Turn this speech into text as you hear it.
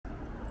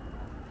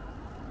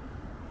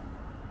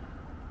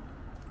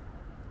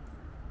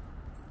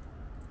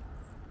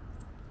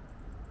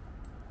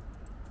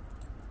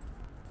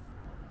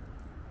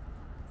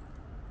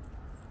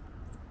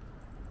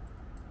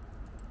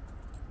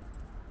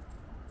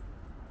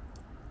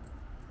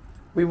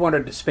We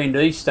wanted to spend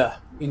Easter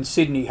in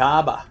Sydney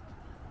Harbour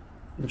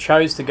and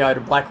chose to go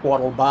to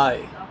Blackwattle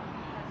Bay.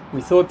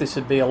 We thought this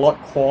would be a lot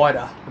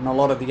quieter than a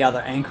lot of the other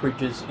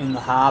anchorages in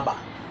the harbour,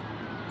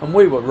 and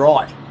we were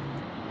right.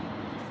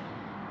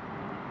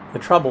 The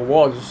trouble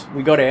was,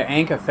 we got our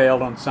anchor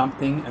fouled on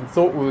something and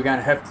thought we were going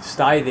to have to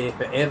stay there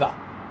forever.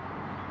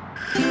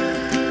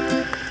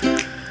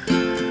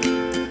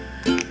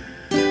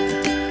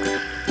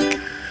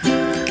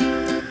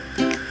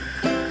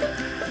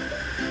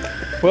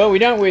 Well, we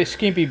don't wear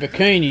skimpy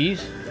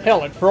bikinis.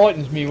 Hell, it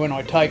frightens me when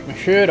I take my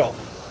shirt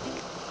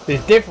off.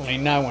 There's definitely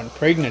no one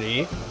pregnant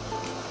here.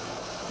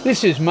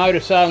 This is motor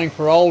sailing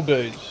for old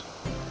dudes.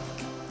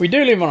 We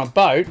do live on a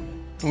boat,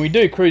 and we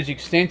do cruise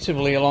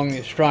extensively along the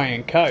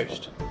Australian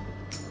coast.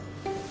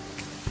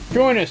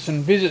 Join us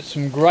and visit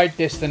some great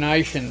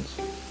destinations.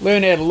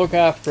 Learn how to look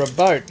after a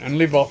boat and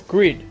live off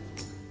grid.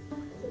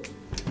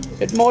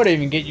 It might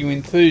even get you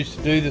enthused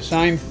to do the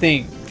same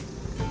thing.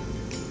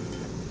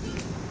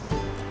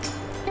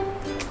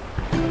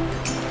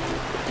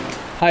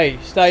 Hey,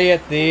 stay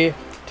out there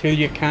till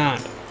you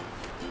can't.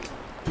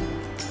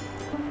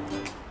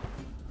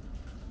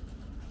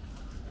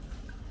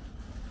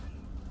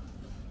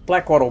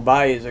 Blackwattle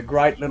Bay is a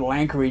great little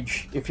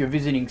anchorage if you're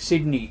visiting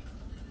Sydney.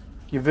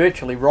 You're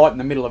virtually right in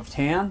the middle of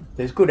town.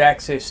 There's good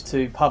access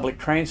to public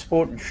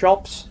transport and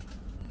shops,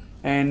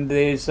 and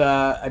there's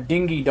a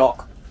dinghy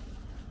dock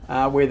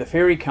where the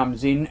ferry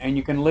comes in, and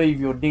you can leave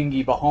your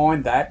dinghy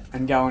behind that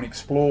and go and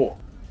explore.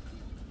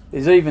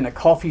 There's even a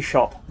coffee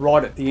shop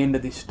right at the end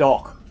of this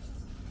dock.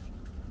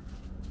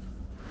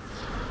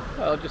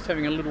 Well, just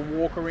having a little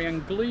walk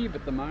around Glebe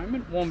at the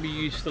moment. Wombi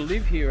used to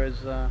live here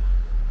as a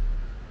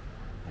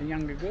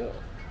younger girl.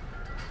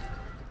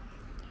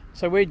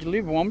 So where'd you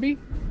live, Wombi?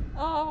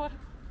 Oh,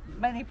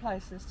 many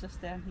places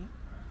just down here.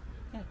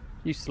 Yeah.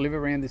 Used to live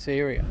around this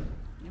area.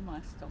 In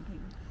my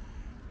stomping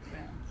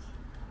grounds.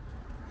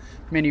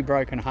 Many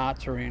broken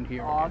hearts around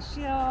here, I Oh, guess.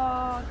 sure.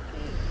 How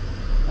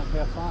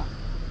far?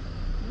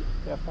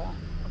 How far?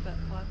 About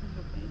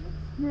 500 metres.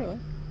 Really?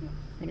 Yeah.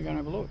 I'm going to go and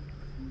have a look.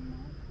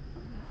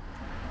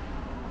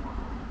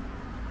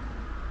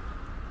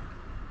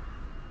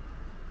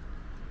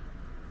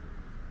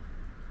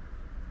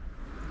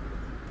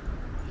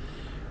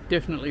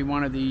 Definitely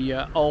one of the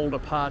older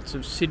parts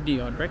of Sydney,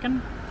 I'd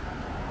reckon.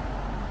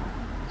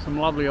 Some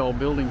lovely old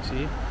buildings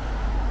here.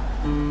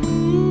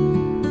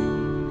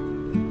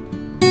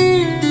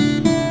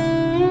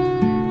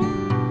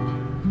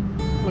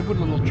 A good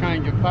little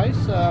change of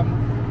pace.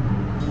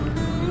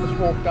 Just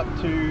walked up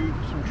to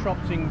some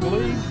shops in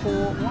Glebe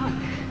for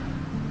lunch.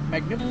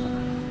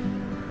 Magnificent.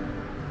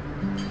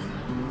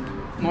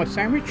 Nice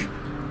sandwich.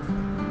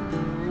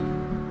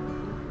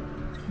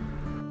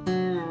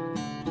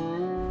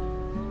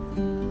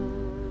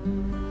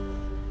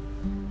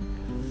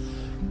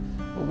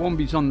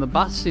 Wombi's on the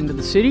bus into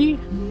the city.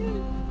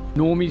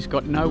 Normie's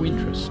got no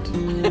interest.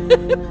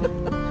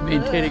 Me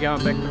and Ted are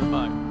going back to the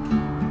boat.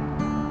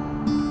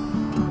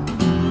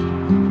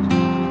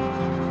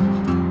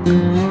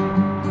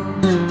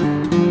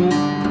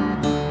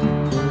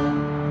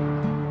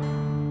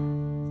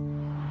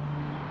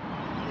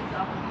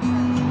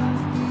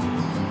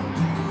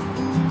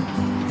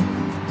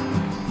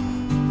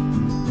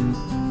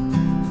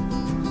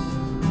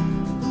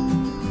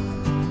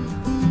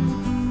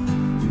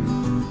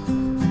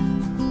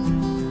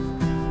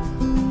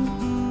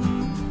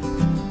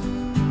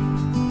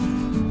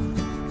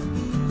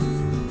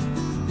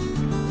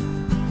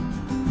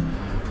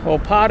 Well,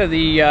 part of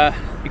the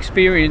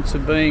experience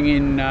of being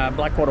in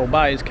Blackwattle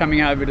Bay is coming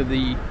over to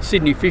the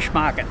Sydney fish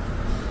market.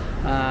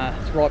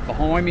 It's right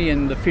behind me,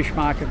 and the fish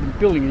market, they're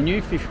building a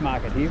new fish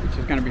market here, which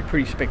is going to be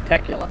pretty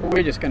spectacular.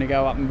 We're just going to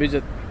go up and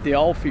visit the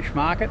old fish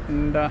market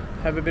and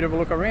have a bit of a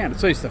look around.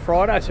 It's Easter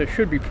Friday, so it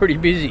should be pretty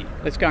busy.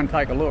 Let's go and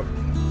take a look.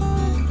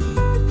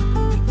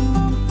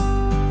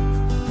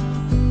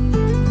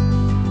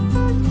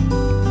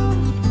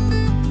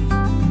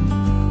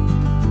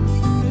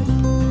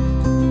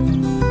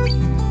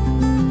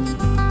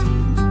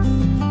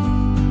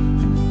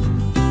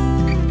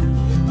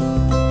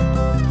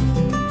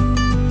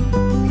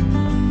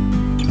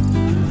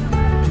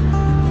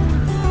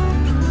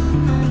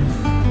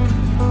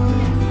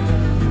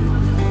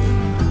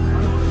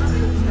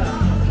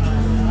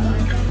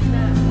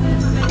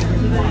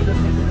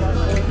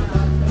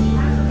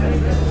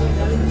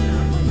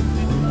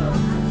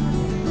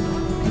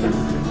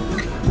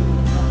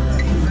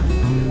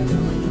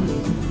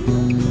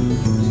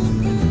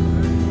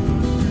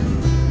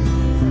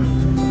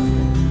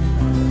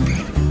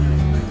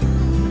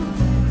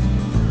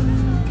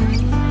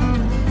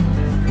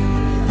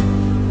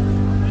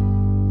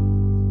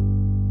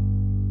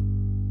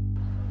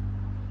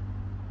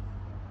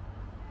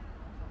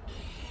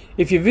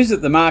 If you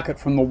visit the market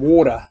from the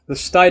water, the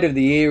state of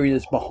the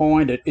areas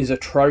behind it is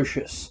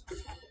atrocious.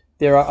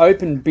 There are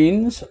open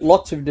bins,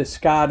 lots of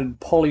discarded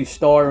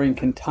polystyrene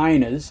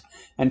containers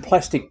and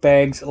plastic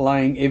bags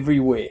laying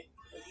everywhere,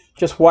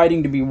 just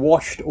waiting to be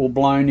washed or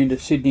blown into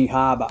Sydney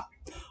Harbour.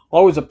 I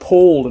was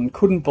appalled and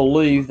couldn't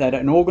believe that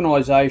an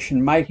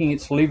organisation making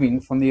its living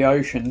from the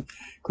ocean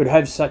could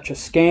have such a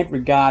scant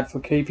regard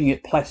for keeping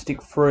it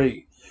plastic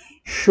free.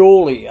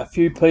 Surely a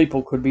few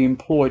people could be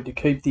employed to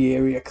keep the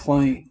area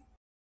clean.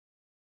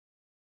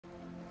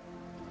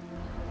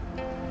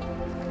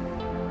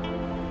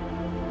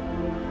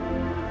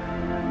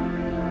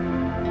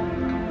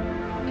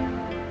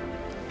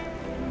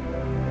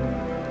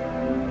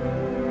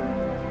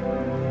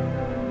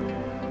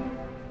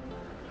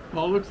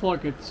 Well, it looks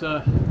like it's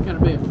going to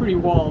be a pretty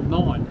wild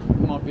night.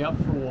 We might be up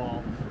for a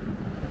while.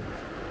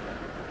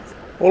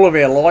 All of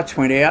our lights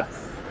went out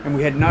and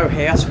we had no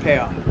house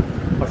power.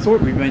 I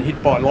thought we'd been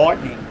hit by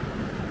lightning,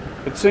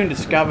 but soon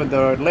discovered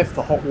that I'd left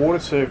the hot water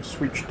service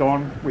switched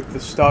on with the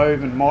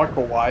stove and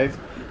microwave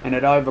and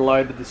had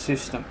overloaded the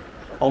system.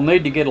 I'll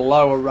need to get a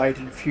lower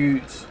rated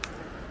fuse.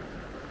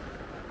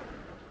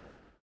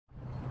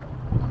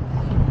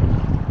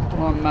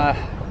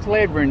 I'm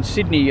glad we're in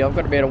Sydney. I've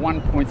got about a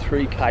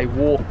 1.3k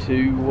walk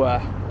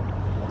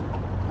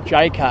to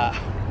J-Car.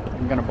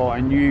 I'm going to buy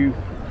a new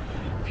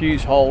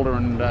fuse holder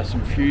and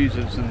some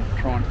fuses and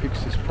try and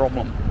fix this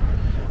problem.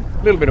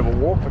 A little bit of a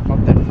walk, but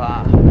not that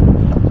far.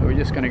 So we're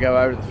just going to go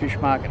over to the fish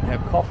market and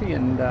have coffee,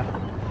 and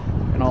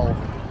I'll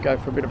go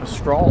for a bit of a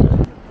stroll.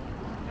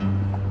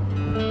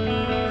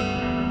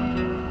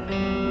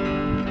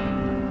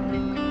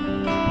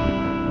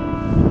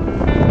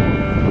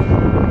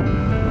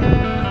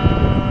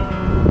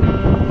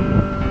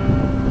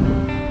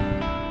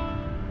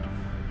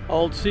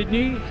 Old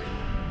Sydney.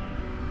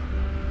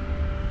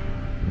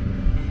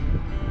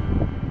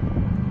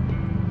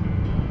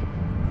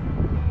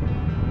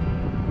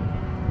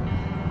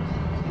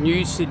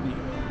 New Sydney.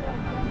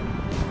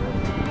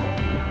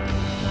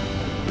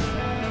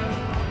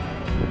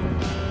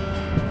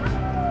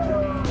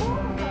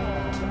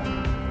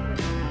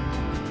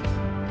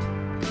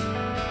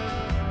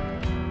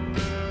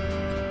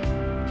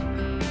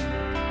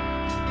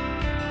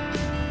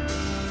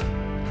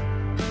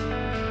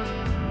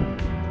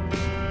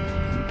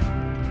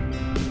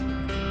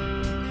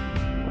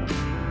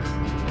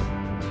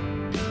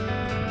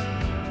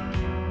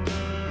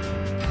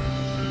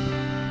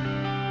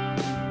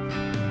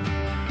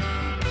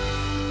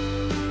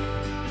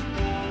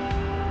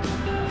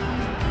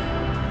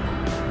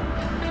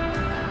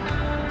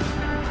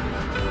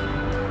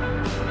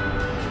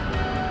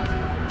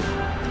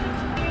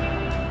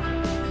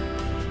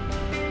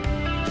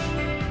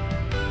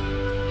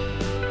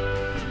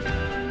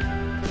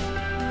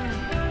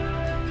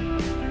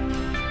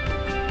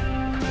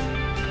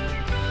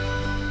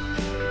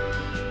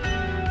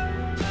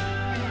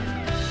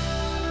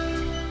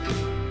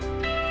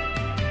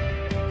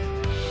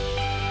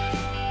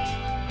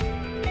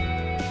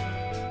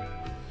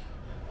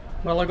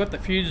 Well, I got the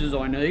fuses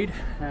I need.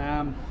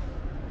 I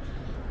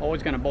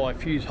was going to buy a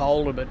fuse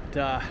holder, but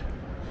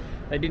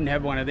they didn't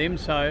have one of them,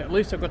 so at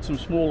least I've got some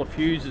smaller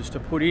fuses to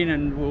put in,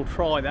 and we'll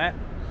try that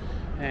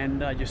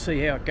and just see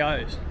how it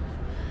goes.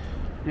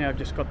 Now I've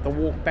just got the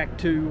walk back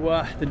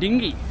to the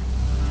dinghy.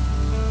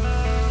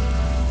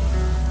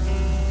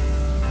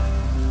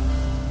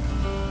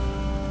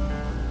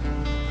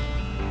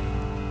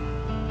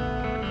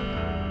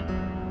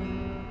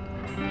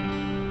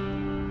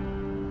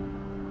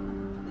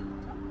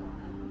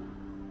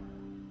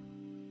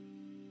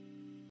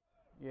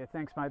 Yeah,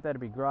 thanks mate,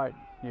 that'd be great.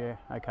 Yeah,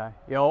 okay.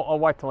 Yeah, I'll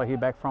wait till I hear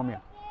back from you.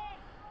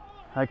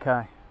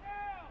 Okay.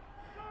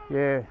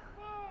 Yeah,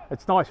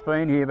 it's nice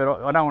being here,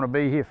 but I don't want to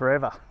be here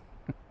forever.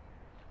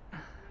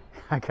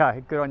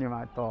 Okay, good on you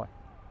mate, bye.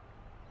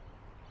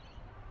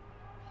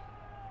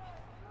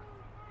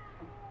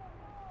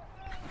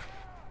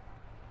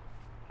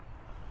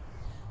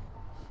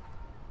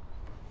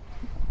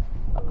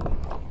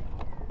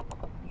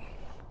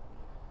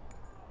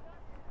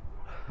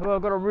 Well,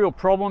 I've got a real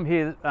problem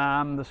here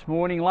this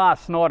morning.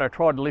 Last night I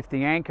tried to lift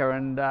the anchor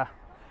and the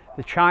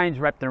chain's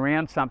wrapped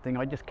around something.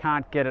 I just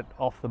can't get it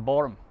off the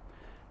bottom.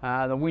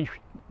 The winch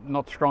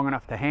not strong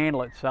enough to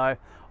handle it, so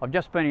I've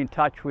just been in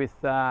touch with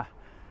the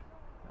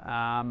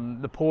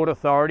Port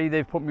Authority.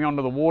 They've put me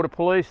onto the Water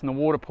Police, and the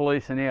Water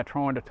Police are now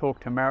trying to talk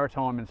to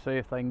Maritime and see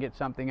if they can get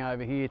something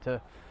over here to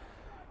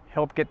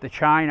help get the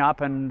chain up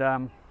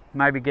and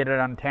maybe get it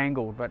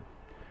untangled, but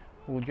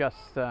we'll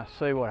just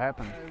see what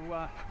happens.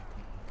 So,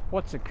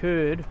 what's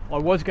occurred, I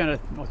was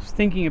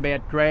thinking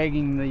about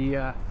dragging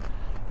the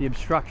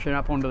obstruction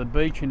up onto the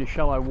beach into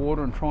shallow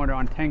water and trying to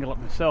untangle it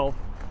myself,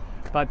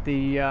 but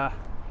the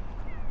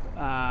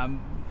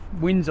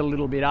wind's a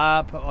little bit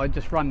up. I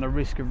just run the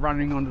risk of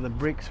running onto the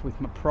bricks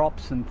with my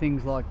props and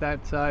things like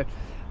that. So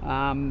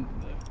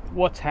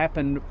what's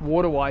happened,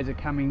 Waterways are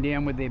coming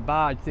down with their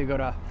barge. They've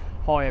got a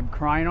high ebb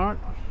crane on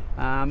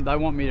it. They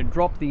want me to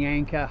drop the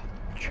anchor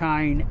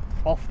chain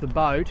off the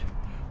boat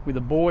with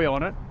a buoy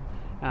on it,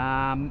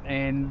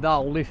 and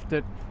they'll lift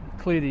it,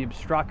 clear the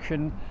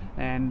obstruction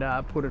and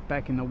put it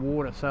back in the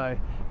water. So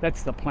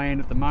that's the plan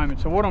at the moment.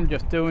 So what I'm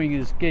just doing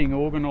is getting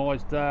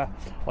organised.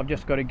 I've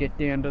just got to get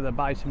down to the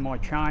base of my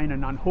chain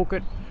and unhook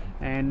it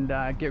and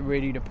get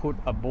ready to put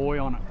a buoy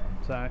on it.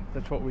 So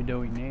that's what we're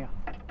doing now.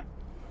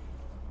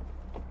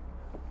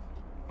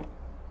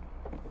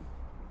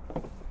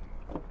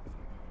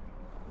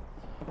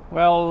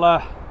 Well,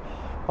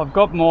 I've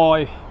got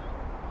my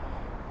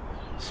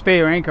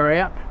spare anchor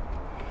out.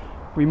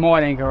 We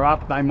might anchor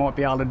up, they might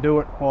be able to do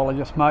it while I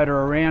just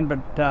motor around,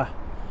 but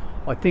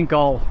I think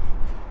I'll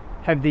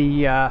have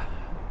the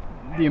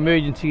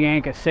emergency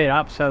anchor set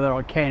up so that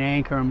I can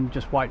anchor and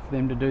just wait for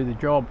them to do the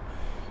job.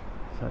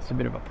 So it's a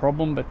bit of a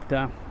problem, but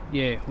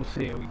yeah, we'll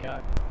see how we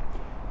go.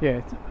 Yeah,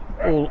 it's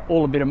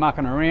all a bit of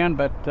mucking around,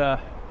 but at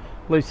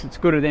least it's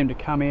good of them to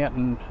come out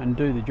and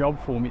do the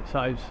job for me. It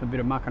saves a bit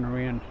of mucking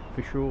around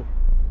for sure.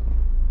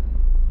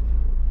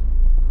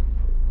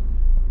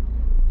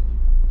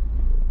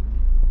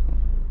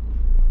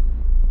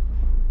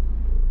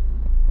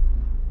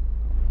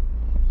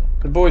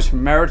 The boys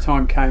from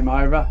Maritime came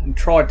over and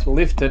tried to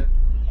lift it,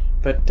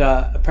 but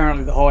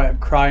apparently the high-up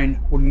crane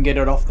wouldn't get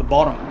it off the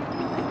bottom.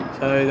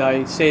 So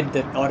they said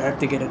that I'd have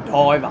to get a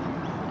diver.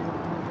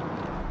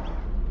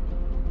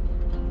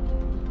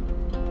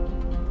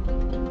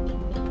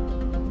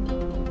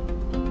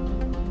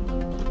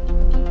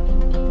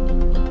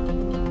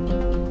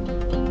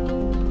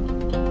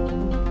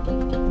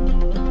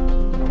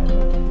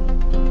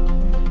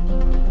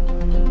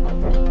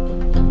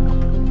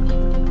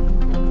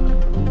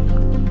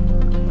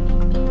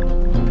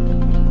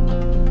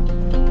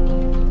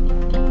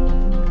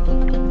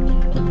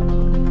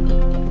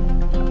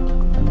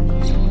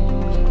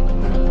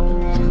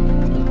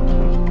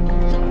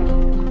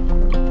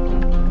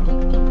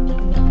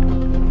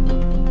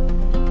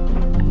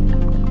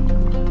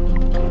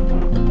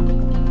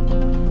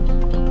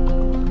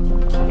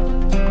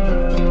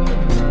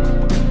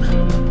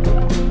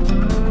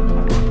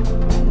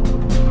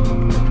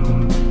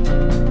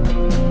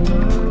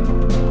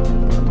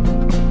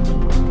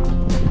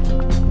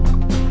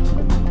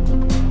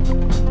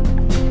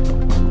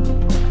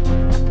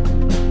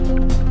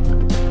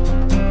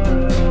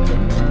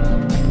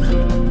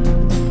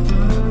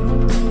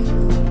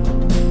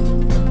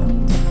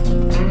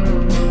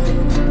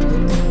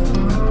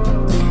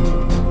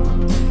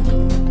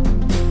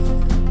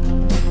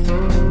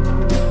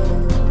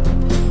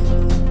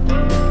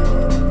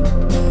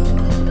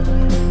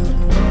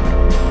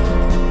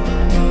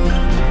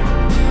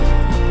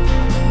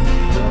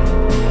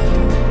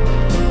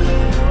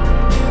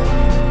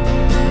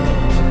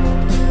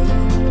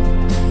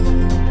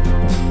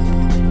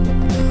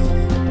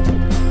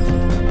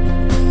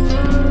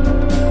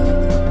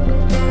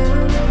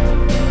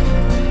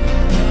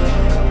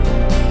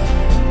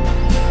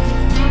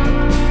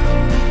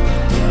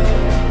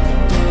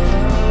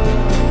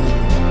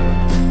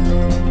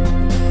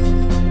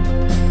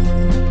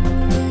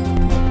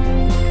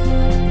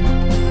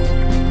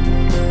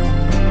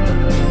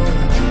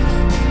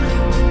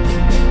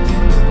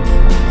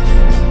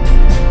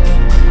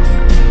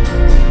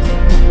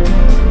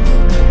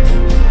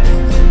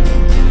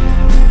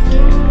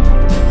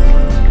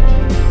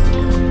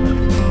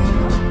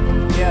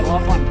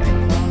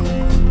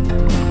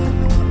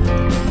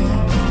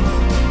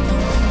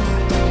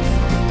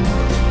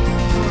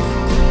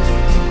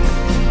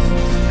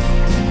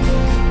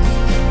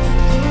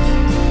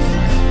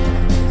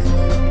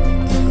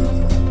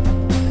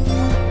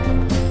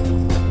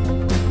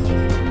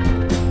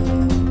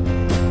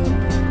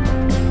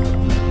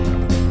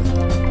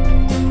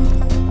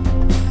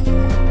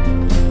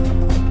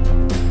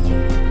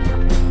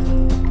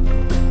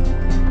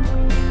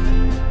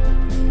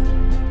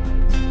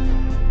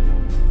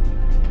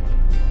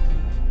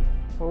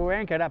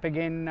 Anchored up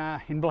again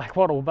in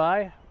Blackwattle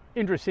Bay.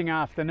 Interesting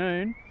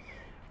afternoon.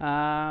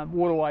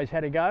 Waterways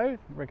had a go.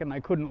 Reckon they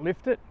couldn't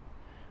lift it,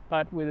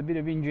 but with a bit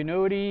of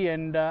ingenuity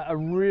and a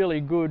really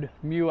good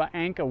Muir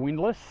anchor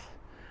windlass,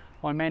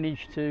 I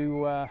managed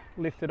to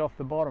lift it off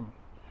the bottom.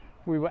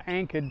 We were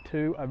anchored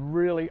to a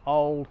really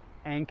old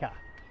anchor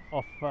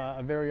off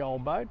a very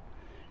old boat.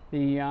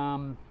 The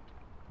our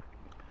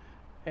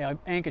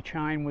anchor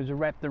chain was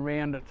wrapped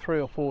around it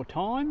 3 or 4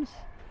 times,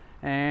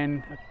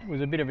 and it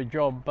was a bit of a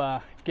job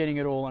getting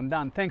it all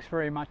undone. Thanks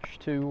very much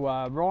to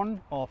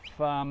Ron off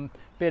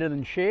Better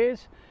Than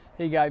Shares.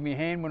 He gave me a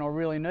hand when I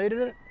really needed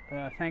it.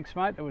 Thanks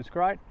mate, that was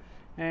great.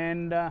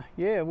 And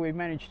yeah, we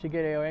managed to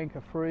get our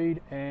anchor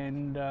freed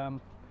and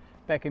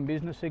back in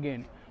business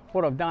again.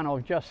 What I've done,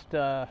 I've just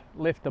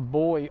left the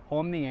buoy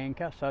on the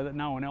anchor so that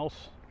no one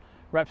else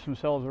wraps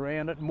themselves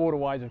around it.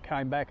 Waterways have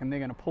came back and they're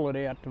going to pull it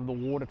out of the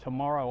water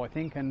tomorrow, I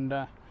think, and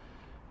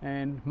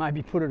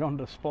maybe put it on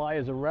display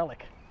as a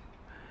relic.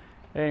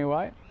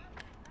 Anyway,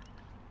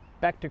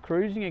 back to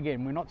cruising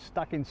again. We're not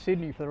stuck in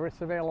Sydney for the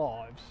rest of our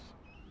lives.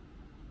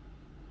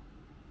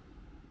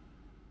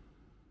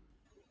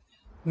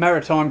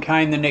 Maritime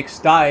came the next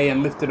day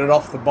and lifted it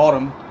off the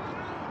bottom.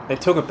 They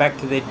took it back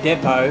to their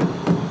depot,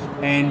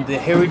 and the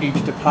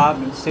Heritage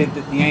Department said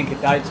that the anchor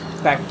dates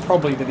back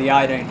probably to the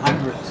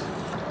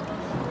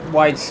 1800s. It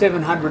weighed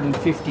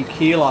 750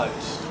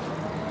 kilos.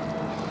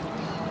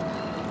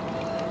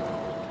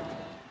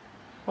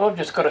 Well, I've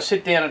just got to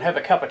sit down and have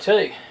a cup of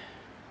tea.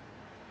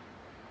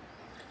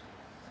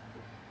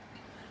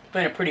 It's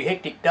been a pretty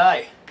hectic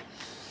day.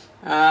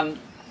 When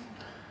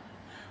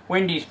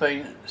Wendy's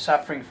been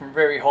suffering from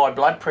very high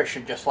blood pressure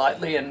just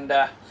lately, and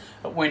it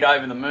went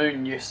over the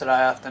moon yesterday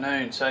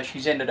afternoon, so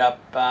she's ended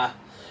up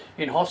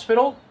in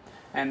hospital,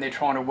 and they're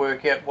trying to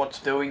work out what's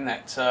doing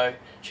that. So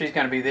she's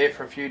going to be there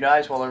for a few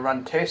days while they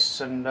run tests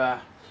and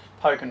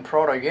poke and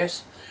prod, I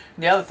guess.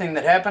 And the other thing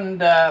that happened,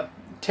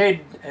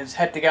 Ted has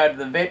had to go to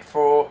the vet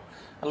for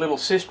a little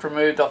cyst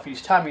removed off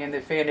his tummy, and they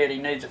found out he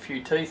needs a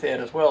few teeth out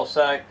as well.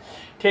 So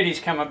Teddy's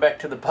coming back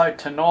to the boat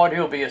tonight.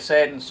 He'll be a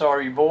sad and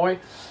sorry boy.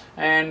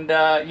 And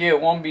yeah,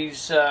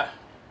 Wombi's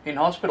in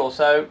hospital,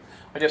 so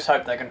I just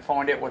hope they can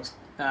find out what's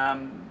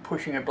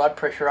pushing her blood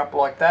pressure up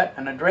like that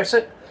and address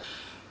it.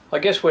 I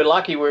guess we're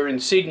lucky we're in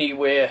Sydney,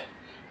 where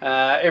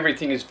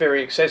everything is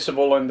very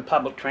accessible and the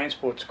public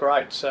transport's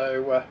great.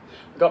 So I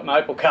got my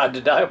Opal card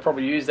today. I'll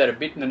probably use that a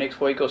bit in the next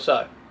week or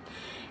so.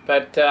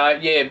 But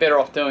yeah, better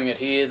off doing it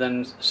here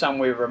than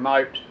somewhere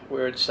remote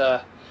where it's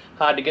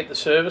hard to get the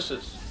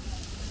services.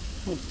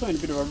 Well, it's been a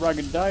bit of a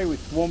rugged day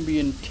with Wombi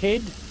and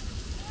Ted.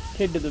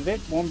 Ted to the vet,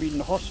 Wombi in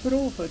the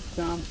hospital, but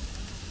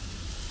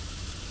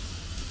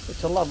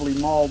it's a lovely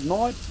mild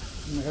night,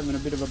 and we're having a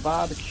bit of a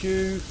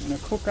barbecue and a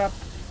cook-up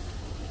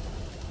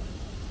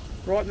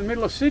right in the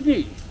middle of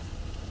Sydney.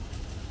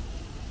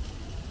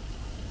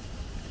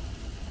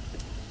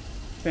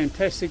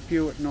 Fantastic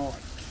view at night.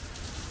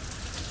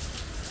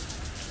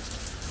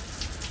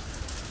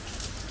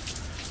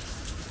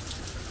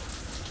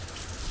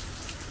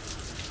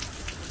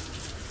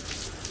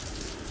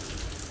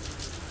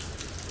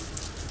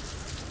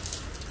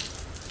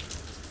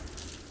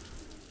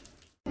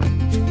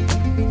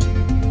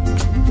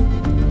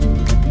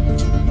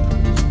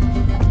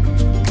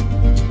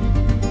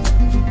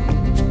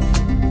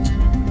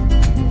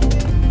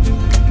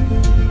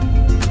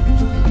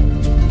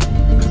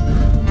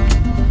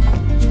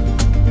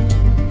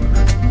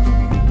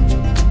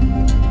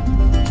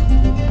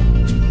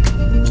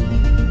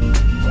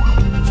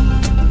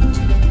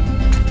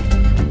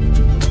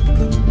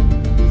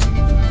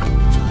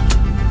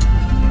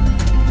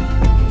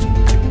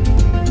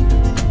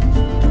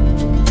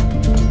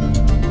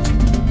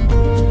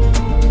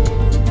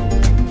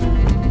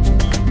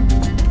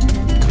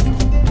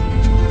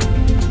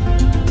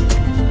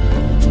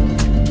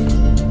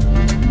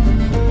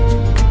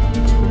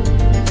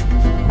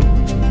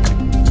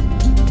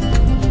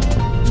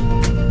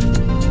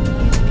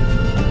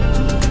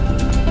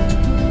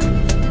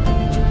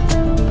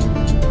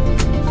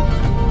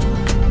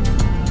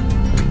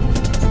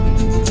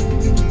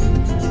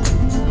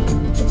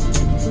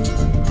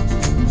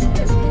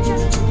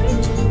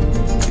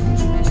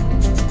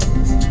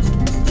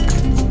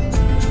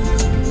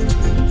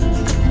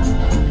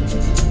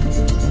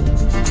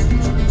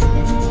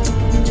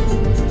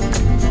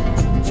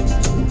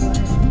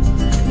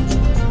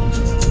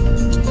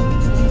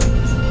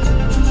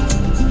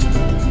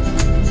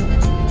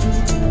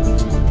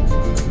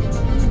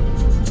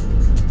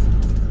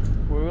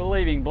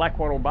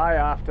 Blackwattle Bay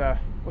after,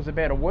 was it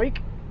about a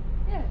week?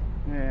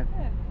 Yeah,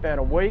 about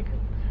a week.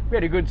 We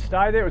had a good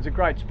stay there. It was a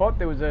great spot.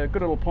 There was a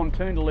good little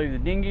pontoon to leave the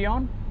dinghy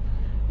on,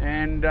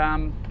 and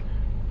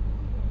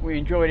we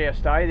enjoyed our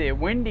stay there.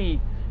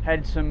 Wendy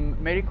had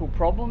some medical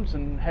problems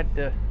and had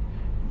to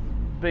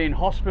be in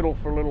hospital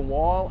for a little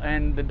while,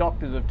 and the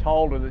doctors have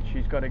told her that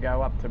she's got to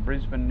go up to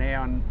Brisbane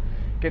now and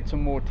get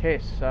some more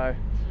tests. So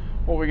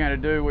what we're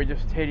going to do, we're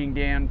just heading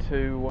down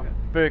to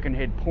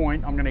Birkenhead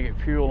Point. I'm going to get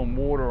fuel and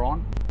water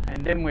on,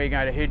 and then we're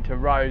going to head to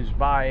Rose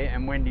Bay,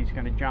 and Wendy's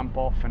going to jump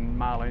off and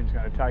Marlene's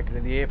going to take her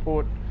to the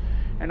airport,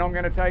 and I'm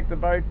going to take the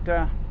boat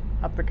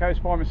up the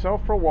coast by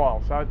myself for a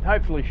while. So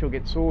hopefully she'll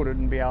get sorted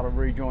and be able to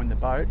rejoin the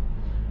boat,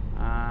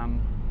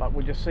 but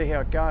we'll just see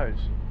how it goes.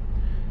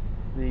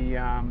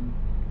 The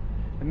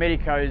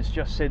medicos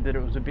just said that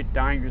it was a bit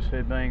dangerous,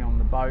 her being on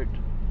the boat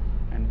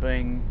and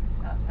being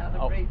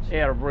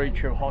out of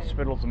reach of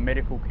hospitals and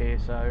medical care.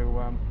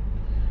 So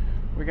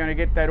we're going to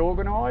get that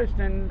organised,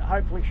 and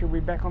hopefully she'll be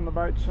back on the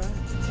boat soon.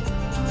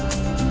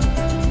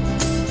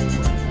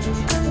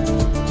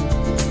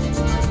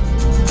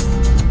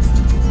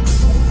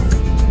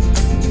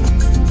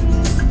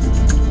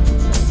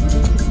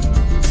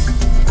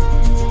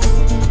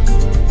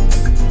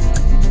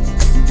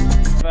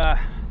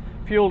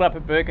 Fueled up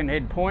at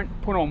Birkenhead Point,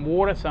 put on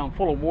water, so I'm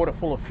full of water,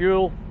 full of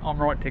fuel. I'm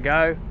right to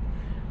go.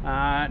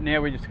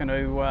 Now we're just going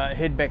to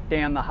head back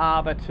down the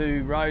harbour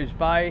to Rose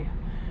Bay.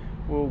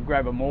 We'll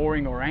grab a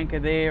mooring or anchor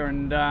there,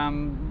 and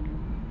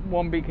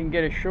Wombi can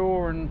get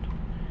ashore, and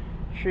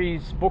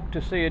she's booked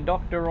to see a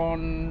doctor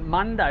on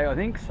Monday, I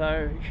think,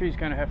 so she's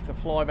going to have to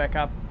fly back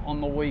up on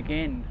the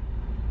weekend.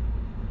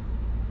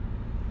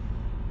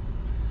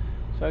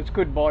 So it's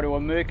goodbye to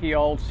a murky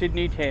old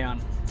Sydney town.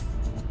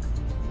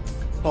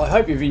 Well, I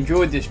hope you've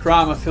enjoyed this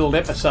drama-filled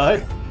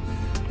episode.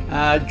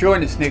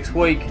 Join us next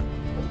week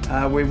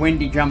where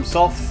Wendy jumps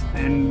off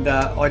and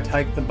I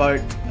take the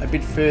boat a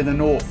bit further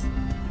north.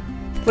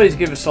 Please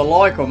give us a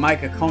like or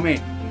make a comment.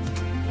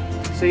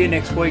 See you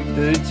next week,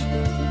 dudes.